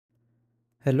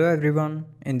Hello everyone,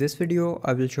 in this video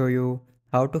I will show you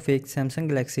how to fix Samsung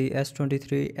Galaxy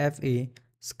S23 FE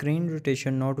screen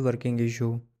rotation not working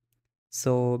issue.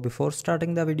 So before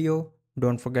starting the video,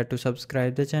 don't forget to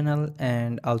subscribe the channel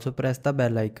and also press the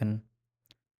bell icon.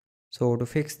 So to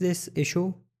fix this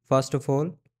issue, first of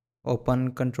all,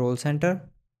 open Control Center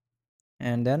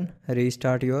and then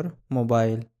restart your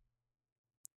mobile.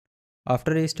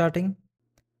 After restarting,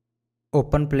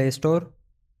 open Play Store.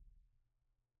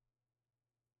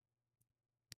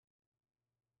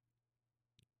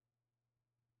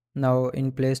 Now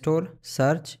in Play Store,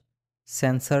 search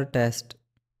sensor test.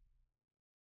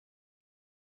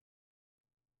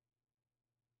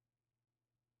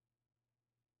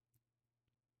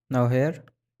 Now here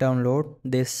download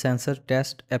this sensor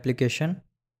test application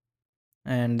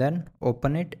and then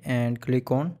open it and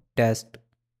click on test.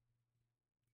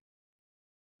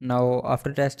 Now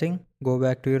after testing, go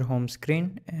back to your home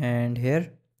screen and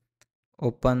here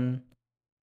open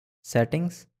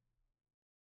settings.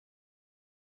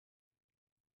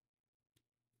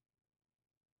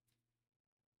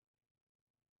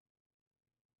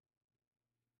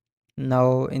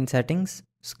 Now in settings,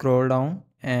 scroll down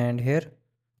and here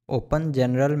open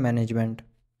general management.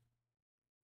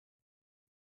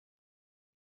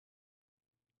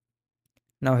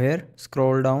 Now here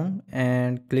scroll down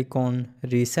and click on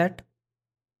reset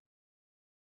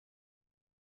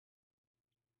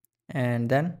and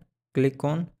then click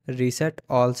on reset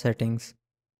all settings.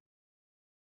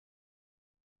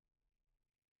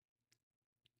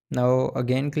 Now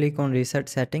again click on reset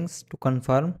settings to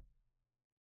confirm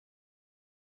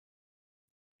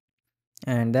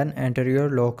and then enter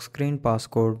your lock screen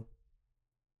passcode.